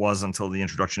 of what was, until the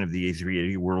introduction of the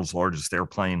A380, world's largest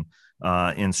airplane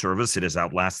in service. It has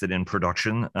outlasted in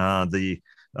production the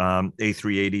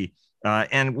A380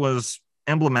 and was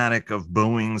emblematic of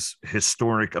Boeing's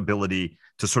historic ability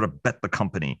to sort of bet the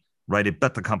company, right? It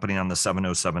bet the company on the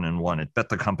 707 and one. It bet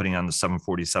the company on the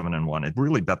 747 and one. It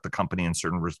really bet the company in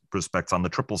certain respects on the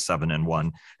 777 and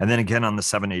one. And then again on the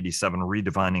 787,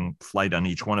 redefining flight on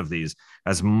each one of these.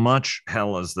 As much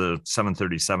hell as the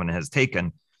 737 has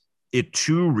taken, it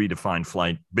too redefined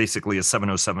flight, basically a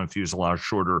 707 fuselage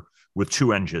shorter with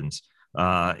two engines.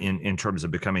 In terms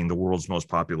of becoming the world's most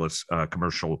populous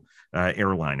commercial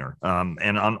airliner.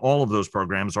 And on all of those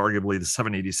programs, arguably the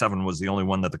 787 was the only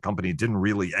one that the company didn't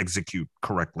really execute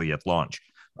correctly at launch.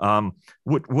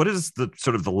 What is the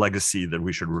sort of the legacy that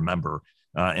we should remember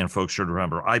and folks should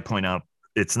remember? I point out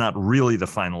it's not really the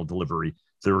final delivery.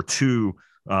 There are two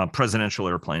presidential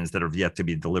airplanes that have yet to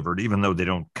be delivered, even though they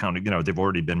don't count, they've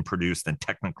already been produced and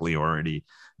technically already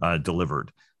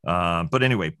delivered. But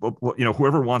anyway,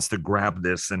 whoever wants to grab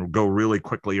this and go really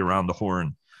quickly around the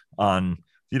horn on,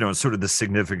 sort of the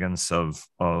significance of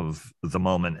the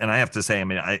moment. And I have to say,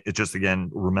 it just,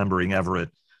 again, remembering Everett,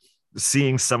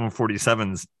 seeing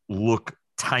 747s look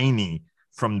tiny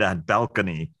from that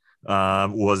balcony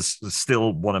was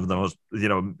still one of the most,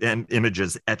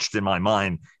 images etched in my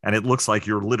mind. And it looks like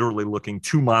you're literally looking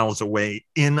 2 miles away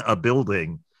in a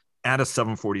building at a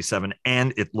 747,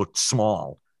 and it looked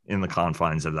small in the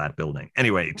confines of that building.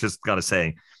 Anyway, just got to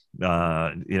say,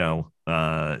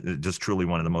 just truly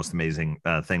one of the most amazing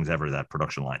things ever, that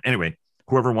production line. Anyway,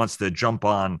 whoever wants to jump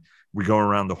on, we go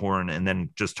around the horn and then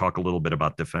just talk a little bit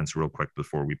about defense real quick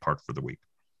before we part for the week.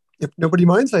 If nobody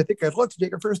minds, I think I'd love to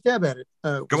take a first stab at it.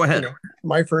 Go ahead.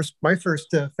 My first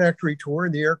factory tour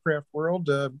in the aircraft world,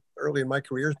 early in my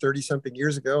career, 30 something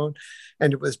years ago.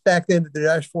 And it was back then that the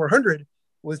Dash 400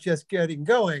 was just getting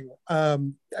going.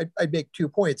 I'd make 2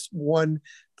 points. One,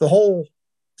 the whole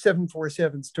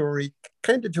 747 story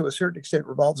kind of to a certain extent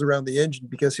revolves around the engine,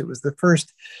 because it was the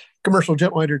first commercial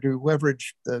jetliner to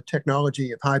leverage the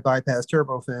technology of high bypass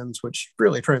turbofans, which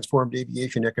really transformed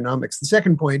aviation economics. The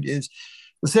second point is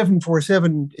the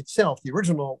 747 itself. The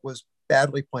original was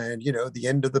badly planned, the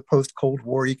end of the post-Cold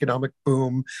War economic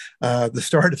boom, the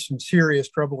start of some serious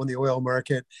trouble in the oil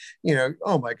market,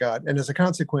 oh my God. And as a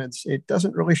consequence, it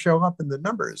doesn't really show up in the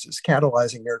numbers as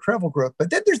catalyzing air travel growth. But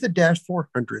then there's the Dash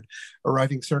 400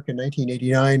 arriving circa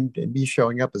 1989 and me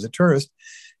showing up as a tourist.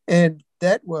 And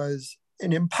that was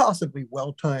an impossibly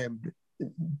well-timed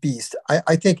beast.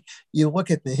 I think you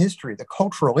look at the history, the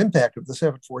cultural impact of the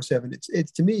 747,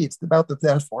 it's to me, it's about the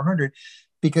Dash 400,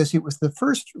 because it was the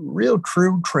first real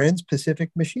true trans-Pacific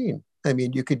machine. I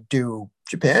mean, you could do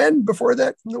Japan before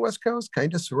that from the West Coast,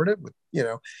 kind of, sort of, with,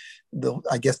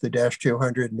 I guess the Dash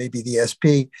 200, maybe the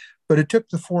SP, but it took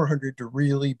the 400 to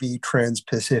really be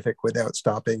trans-Pacific without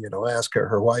stopping in Alaska or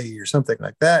Hawaii or something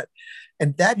like that.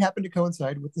 And that happened to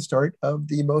coincide with the start of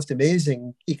the most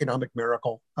amazing economic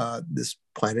miracle this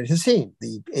planet has seen,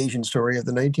 the Asian story of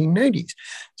the 1990s.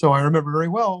 So I remember very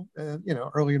well,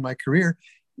 early in my career,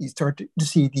 you start to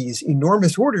see these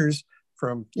enormous orders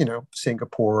from,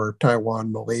 Singapore,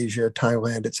 Taiwan, Malaysia,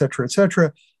 Thailand, et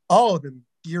cetera, all of them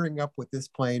gearing up with this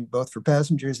plane, both for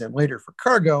passengers and later for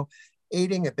cargo,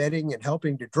 aiding, abetting, and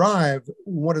helping to drive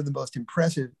one of the most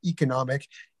impressive economic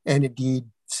and indeed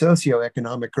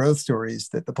socioeconomic growth stories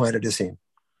that the planet has seen.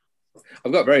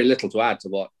 I've got very little to add to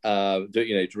what,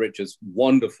 to Richard's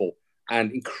wonderful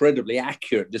and incredibly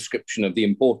accurate description of the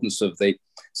importance of the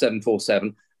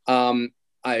 747.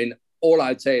 All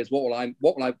I'd say is what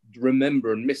will I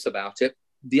remember and miss about it?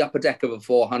 The upper deck of a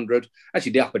 400,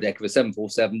 actually the upper deck of a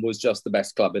 747 was just the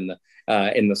best club in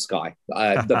the sky,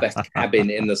 the best cabin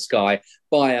in the sky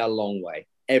by a long way,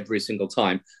 every single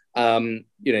time.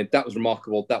 That was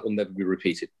remarkable. That will never be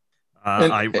repeated.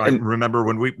 I remember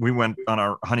when we went on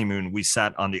our honeymoon, we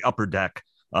sat on the upper deck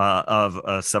of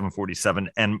a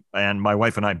 747, and my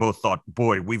wife and I both thought,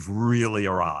 boy, we've really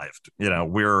arrived.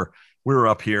 We're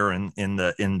up here in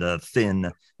the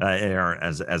thin air,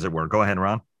 as it were. Go ahead,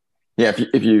 Ron. Yeah,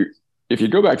 if you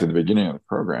go back to the beginning of the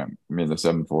program, the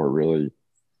 747 really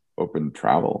opened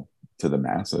travel to the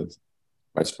masses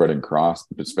by spreading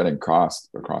cost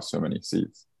across so many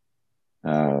seats.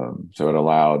 So it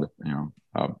allowed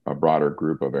a broader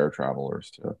group of air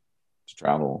travelers to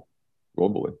travel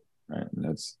globally, right? And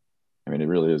it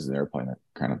really is an airplane that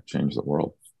kind of changed the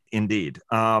world. indeed.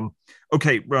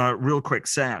 Okay, real quick,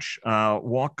 Sash,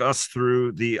 walk us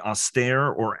through the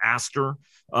Aster or Aster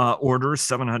order,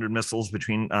 700 missiles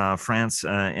between France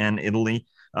and Italy,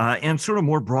 and sort of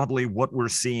more broadly what we're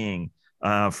seeing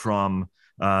from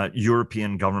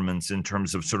European governments in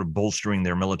terms of sort of bolstering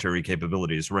their military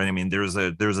capabilities, right? I mean, there's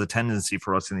a tendency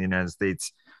for us in the United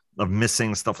States of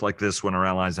missing stuff like this when our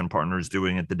allies and partners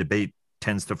doing it. The debate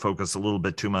tends to focus a little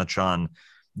bit too much on,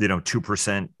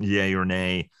 2% yay or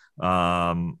nay,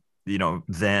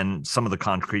 than some of the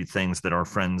concrete things that our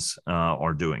friends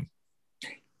are doing.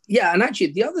 Yeah, and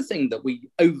actually the other thing that we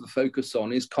over focus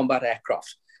on is combat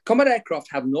aircraft. Combat aircraft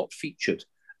have not featured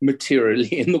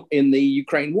materially in the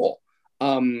Ukraine war.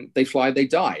 They fly, they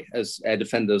die, as air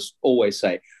defenders always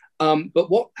say. But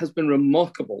what has been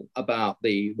remarkable about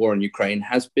the war in Ukraine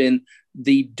has been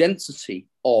the density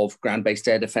of ground-based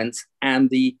air defense and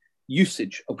the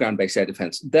usage of ground-based air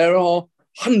defense. There are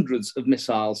hundreds of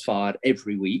missiles fired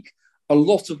every week, a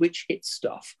lot of which hit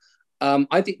stuff.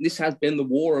 I think this has been the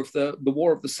war of the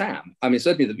SAM. I mean,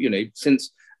 certainly,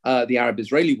 since the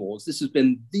Arab-Israeli wars, this has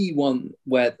been the one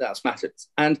where that's mattered.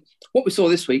 And what we saw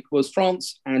this week was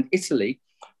France and Italy,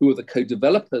 who are the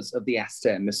co-developers of the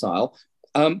Aster missile,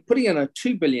 putting in a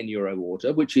 €2 billion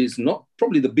order, which is not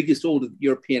probably the biggest order that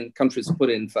European countries have put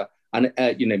in for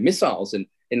missiles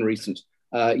in recent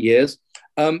years,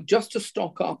 just to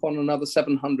stock up on another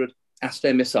 700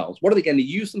 Aster missiles. What are they going to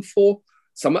use them for?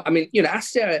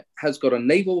 Aster has got a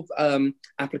naval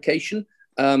application.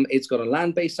 It's got a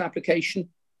land-based application,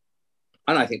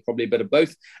 and I think probably a bit of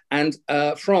both. And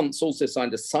France also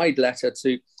signed a side letter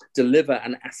to deliver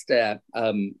an Aster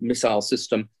missile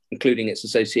system, including its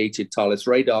associated Thales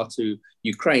radar, to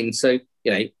Ukraine. So,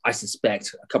 I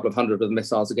suspect a couple of hundred of the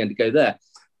missiles are going to go there.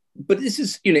 But this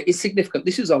is, it's significant.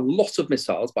 This is a lot of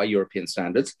missiles by European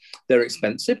standards. They're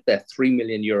expensive. They're €3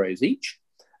 million each.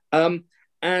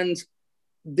 And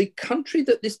the country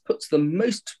that this puts the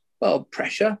most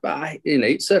pressure, but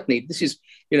certainly this is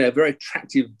a very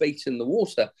attractive bait in the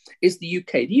water, is the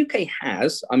UK. The UK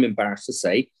has, I'm embarrassed to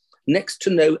say, next to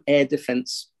no air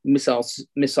defense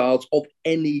missiles of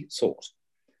any sort.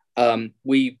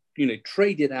 We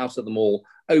traded out of them all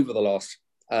over the last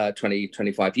 20,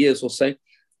 25 years or so,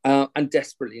 and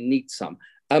desperately need some.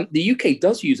 The UK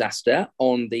does use Aster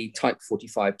on the Type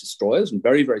 45 destroyers, and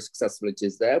very, very successful it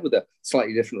is there with a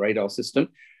slightly different radar system.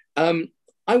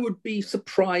 I would be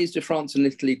surprised if France and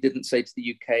Italy didn't say to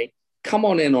the UK, come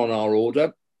on in on our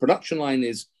order. Production line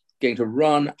is going to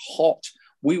run hot.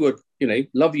 We would,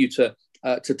 love you to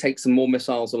take some more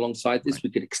missiles alongside this.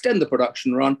 We could extend the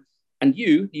production run, and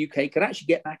you, the UK, can actually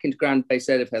get back into ground-based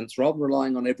air defense rather than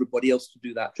relying on everybody else to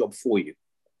do that job for you.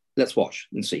 Let's watch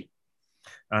and see.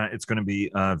 It's going to be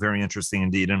very interesting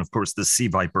indeed. And of course, the Sea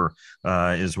Viper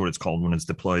is what it's called when it's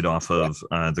deployed off of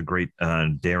the Great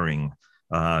Daring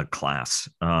class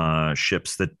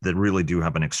ships that really do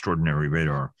have an extraordinary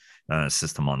radar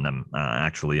system on them.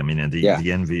 Actually, I mean,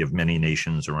 the envy of many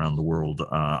nations around the world.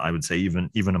 I would say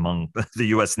even among the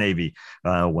U.S. Navy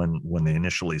when they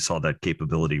initially saw that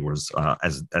capability was,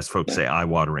 as folks say,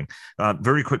 eye-watering.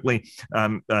 Very quickly,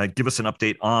 give us an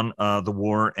update on the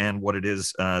war and what it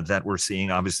is that we're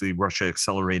seeing. Obviously, Russia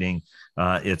accelerating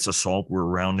its assault. We're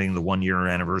rounding the 1-year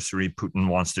anniversary. Putin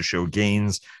wants to show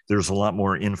gains. There's a lot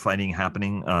more infighting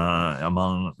happening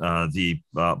among the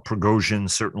Prigozhin,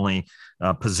 certainly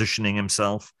positioning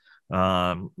himself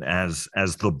as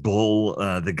the bull,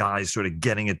 the guy sort of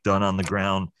getting it done on the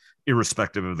ground,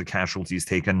 irrespective of the casualties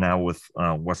taken. Now with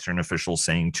Western officials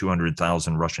saying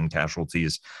 200,000 Russian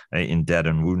casualties in dead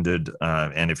and wounded.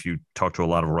 And if you talk to a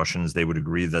lot of Russians, they would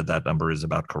agree that that number is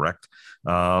about correct.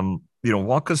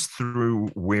 Walk us through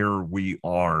where we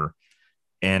are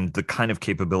and the kind of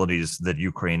capabilities that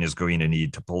Ukraine is going to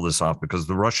need to pull this off, because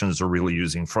the Russians are really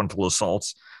using frontal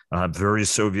assaults, very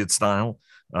Soviet style,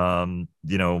 where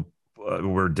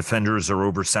defenders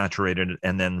are oversaturated,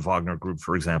 and then Wagner Group,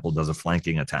 for example, does a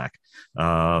flanking attack.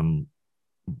 Hard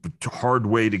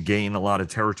way to gain a lot of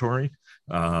territory,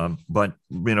 but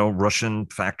Russian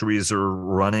factories are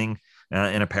running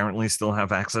and apparently still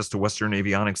have access to Western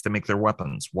avionics to make their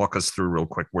weapons. Walk us through real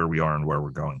quick where we are and where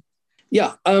we're going.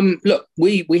 Yeah, look,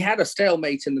 we had a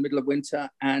stalemate in the middle of winter,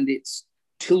 and it's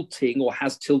tilting, or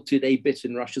has tilted, a bit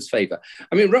in Russia's favor.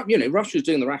 I mean, Russia's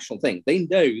doing the rational thing. They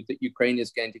know that Ukraine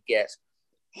is going to get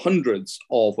hundreds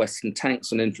of Western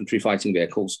tanks and infantry fighting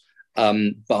vehicles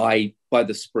by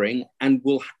the spring, and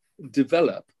will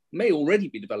may already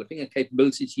be developing a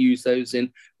capability to use those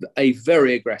in a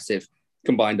very aggressive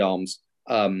combined arms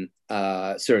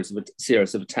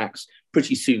series of attacks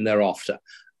pretty soon thereafter.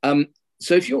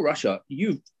 So if you're Russia,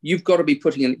 you've got to be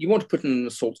you want to put in an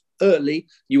assault early.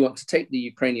 You want to take the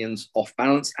Ukrainians off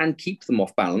balance and keep them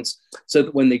off balance so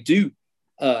that when they do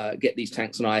get these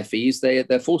tanks and IFEs,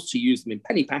 they're forced to use them in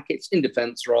penny packets in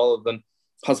defense rather than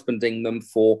husbanding them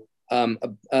for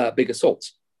big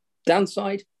assaults.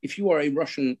 Downside, if you are a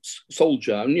Russian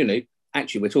soldier, and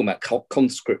actually we're talking about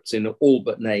conscripts in all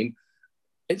but name,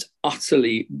 it's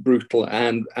utterly brutal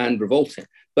and revolting.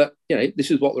 But this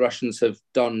is what the Russians have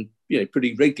done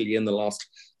pretty regularly in the last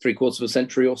 3/4 of a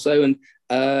century or so, and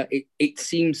it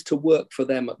seems to work for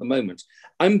them at the moment.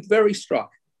 I'm very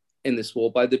struck in this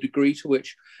war by the degree to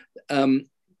which the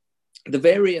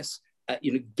various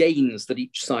gains that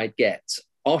each side gets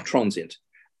are transient.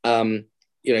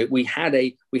 We had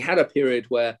a period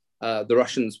where the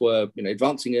Russians were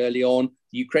advancing early on.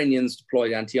 The Ukrainians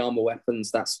deployed anti-armor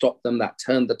weapons. That stopped them. That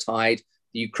turned the tide.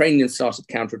 The Ukrainians started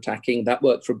counterattacking. That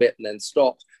worked for a bit and then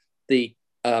stopped. The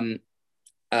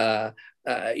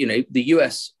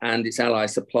US and its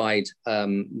allies supplied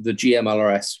the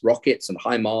GMLRS rockets and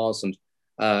HIMARS and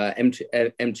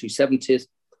M270s,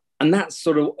 and that's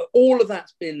sort of all of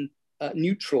that's been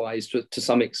neutralized to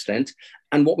some extent.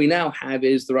 And what we now have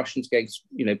is the Russians going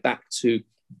back to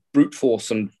brute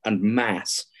force and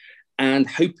mass, and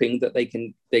hoping that they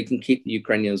can keep the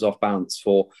Ukrainians off balance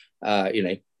for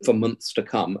months to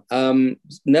come.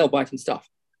 Nail biting stuff,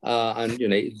 and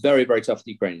very, very tough for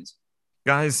the Ukrainians.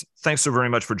 Guys, thanks so very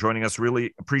much for joining us.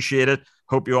 Really appreciate it.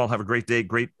 Hope you all have a great day,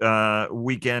 great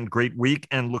weekend, great week,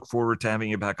 and look forward to having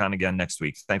you back on again next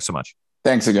week. Thanks so much.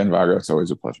 Thanks again, Vago. It's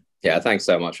always a pleasure. Yeah, thanks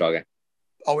so much, Vago.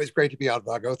 Always great to be on,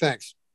 Vago. Thanks.